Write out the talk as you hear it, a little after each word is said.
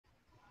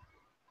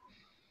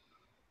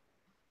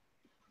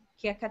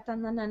Kia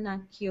katanana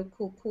kia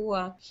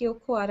kukua, kia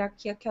kuara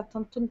kia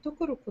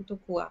katantuntukuru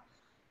kutukua.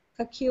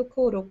 Ka kia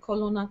koro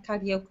kolona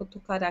karia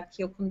kutukara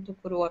kia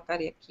kuntukuru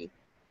akariaki.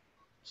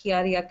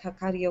 Kiaria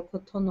kakaria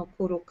kotono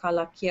kuru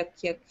kala kia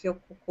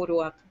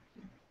kukuru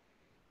akaki.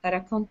 Kara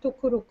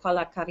kuntukuru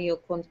kala kario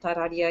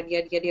kuntararia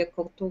ria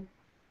kutu.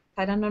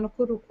 Kara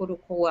nanukuru kuru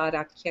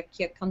kuara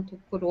kia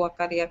kuntukuru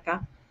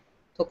akariaka.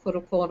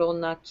 Tokuru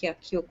korona kia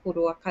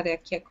kuru akaria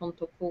kia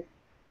kuntuku.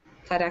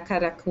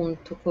 Kara kun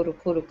tukuru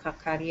kuru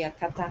kakaria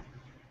kata.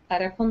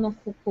 Kara kono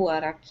kuku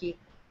araki.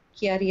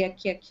 Kiaria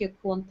kia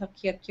kuonta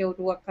kia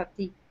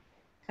uruakati.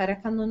 Kara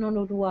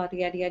kanono rua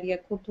ria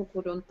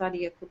kutukuru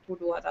ontaria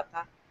kuturu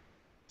arata.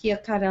 Kia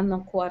kara no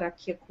kuara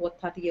kia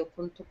kuotaria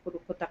kuntukuru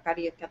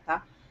kutakaria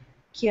kata.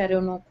 Kia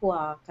rono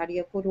kua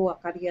karia kurua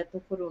karia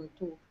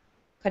tukuruntu.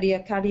 Karia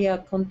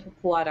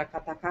kuntukuara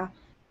kataka.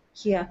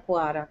 Kia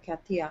kuara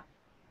katia.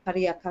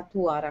 Karia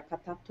katuara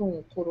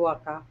katatun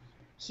kuruaka.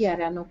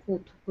 Kiara no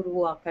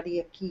kutukurua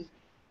karia ki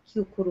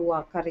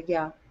kiukurua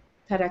karia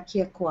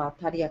tarakia kua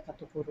taria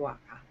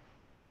katukuruaka.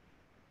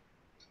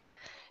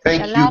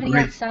 Thank you, Shalaria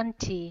great.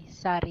 Santi,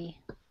 Sari.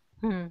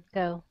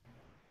 Go.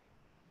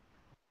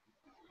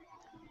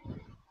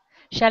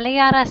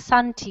 Shaliara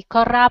Santi,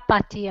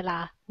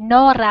 Korapatila,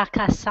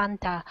 Noraka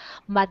Santa,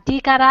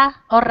 Madigara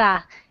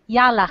Ora,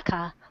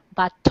 Yalaka,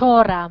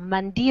 Batora,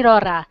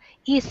 Mandirora,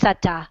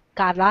 Isata,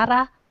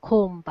 Galara,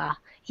 Kumba,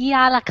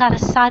 Ialaka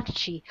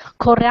Sanchi,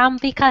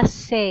 Korambika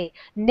Se,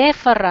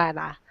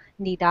 Neferara,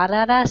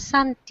 Nidarara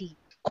Santi,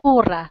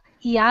 Kura,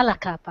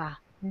 Ialakapa,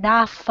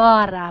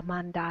 Nafara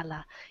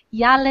Mandala,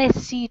 Yale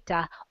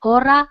Sita,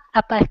 Ora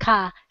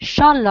Apaka,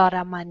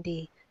 Shalora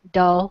Mandi,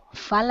 Do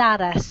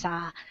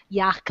Falarasa,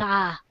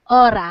 Yaka,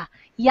 Ora,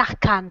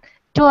 Yakan,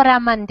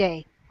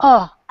 Doramande,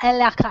 O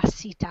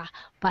Elakasita,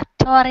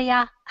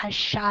 Batoria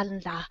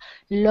Ashanda,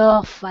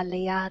 Lo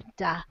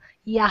Faleanta,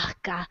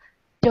 Yaka,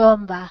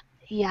 Domba,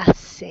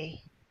 Yase.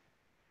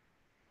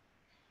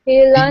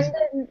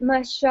 London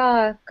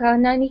Masha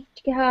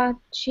Kananika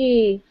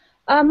Chi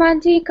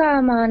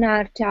Amantika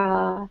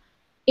Manarta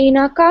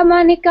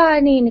Inakamanika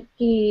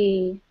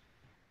Ninki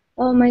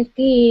Oh my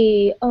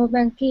ki, oh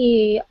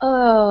manki,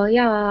 oh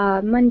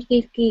ya,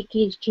 manki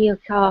ki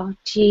ka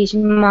cheese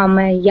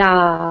mama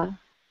ya.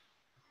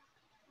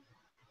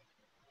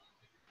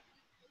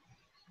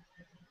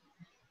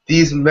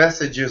 These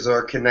messages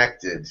are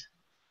connected.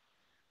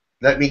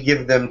 Let me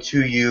give them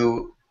to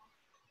you,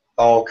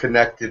 all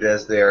connected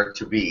as they are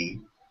to be.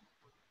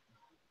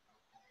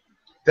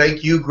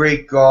 Thank you,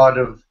 great God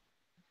of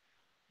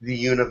the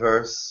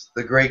universe,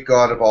 the great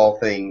God of all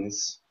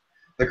things,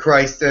 the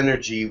Christ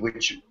energy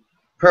which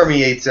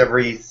permeates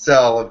every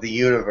cell of the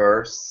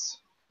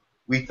universe.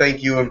 We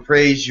thank you and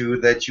praise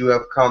you that you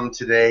have come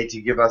today to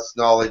give us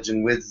knowledge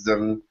and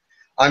wisdom,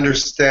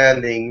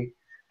 understanding,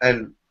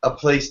 and a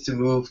place to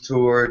move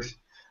toward,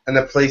 and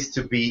a place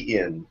to be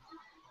in.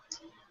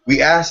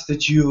 We ask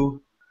that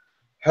you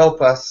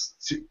help us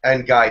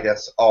and guide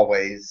us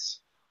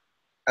always,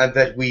 and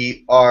that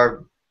we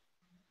are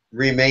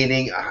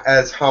remaining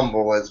as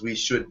humble as we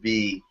should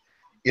be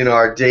in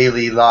our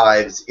daily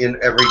lives in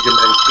every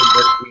dimension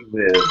that we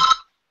live.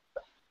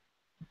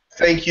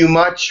 Thank you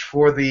much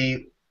for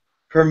the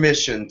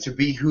permission to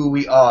be who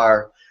we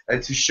are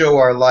and to show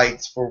our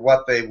lights for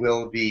what they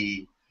will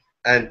be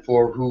and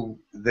for who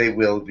they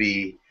will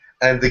be.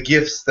 And the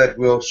gifts that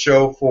will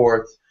show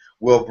forth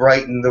will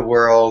brighten the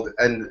world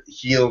and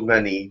heal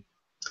many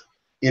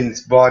in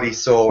body,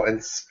 soul,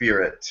 and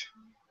spirit.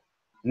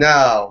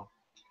 Now,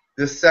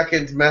 the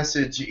second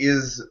message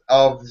is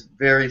of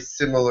very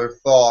similar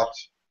thought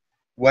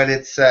when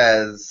it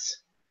says,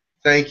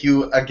 thank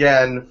you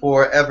again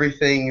for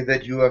everything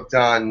that you have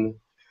done.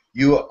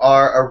 You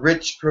are a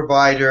rich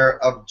provider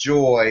of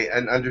joy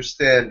and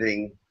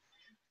understanding.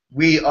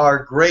 We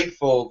are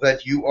grateful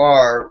that you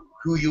are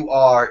who you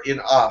are in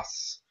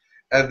us,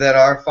 and that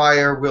our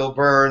fire will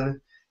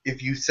burn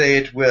if you say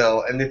it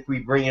will, and if we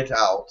bring it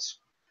out.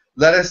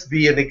 Let us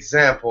be an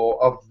example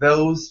of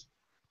those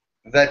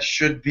that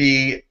should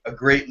be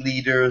great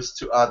leaders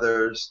to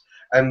others,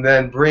 and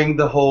then bring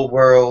the whole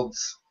world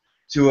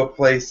to a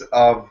place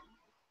of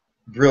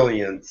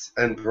brilliance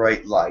and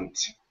bright light.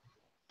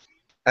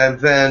 And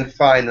then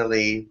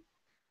finally,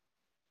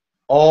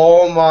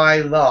 all my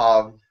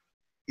love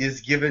is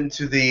given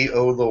to thee,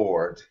 O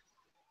Lord.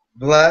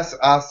 Bless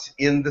us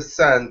in the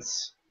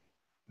sense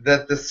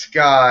that the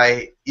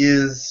sky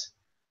is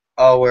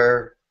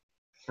our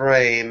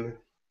frame,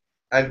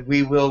 and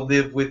we will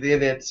live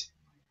within it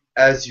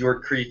as your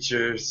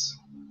creatures.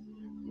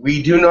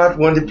 We do not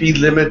want to be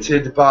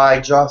limited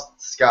by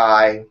just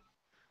sky,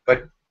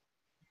 but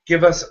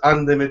give us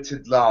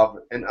unlimited love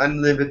and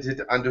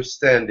unlimited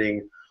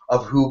understanding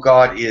of who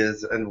God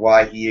is and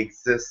why he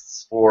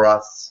exists for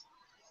us.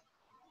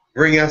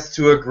 Bring us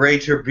to a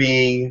greater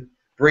being,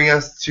 bring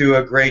us to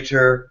a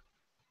greater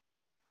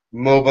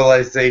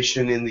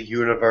mobilization in the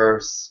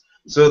universe,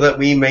 so that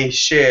we may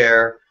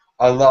share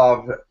a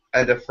love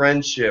and a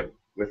friendship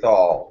with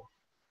all.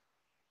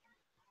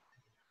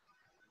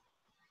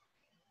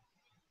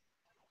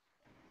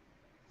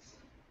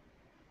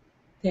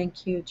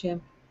 Thank you,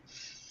 Jim.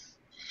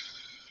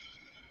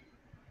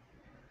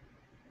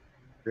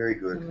 Very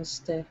good.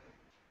 Namaste.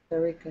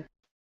 Very good.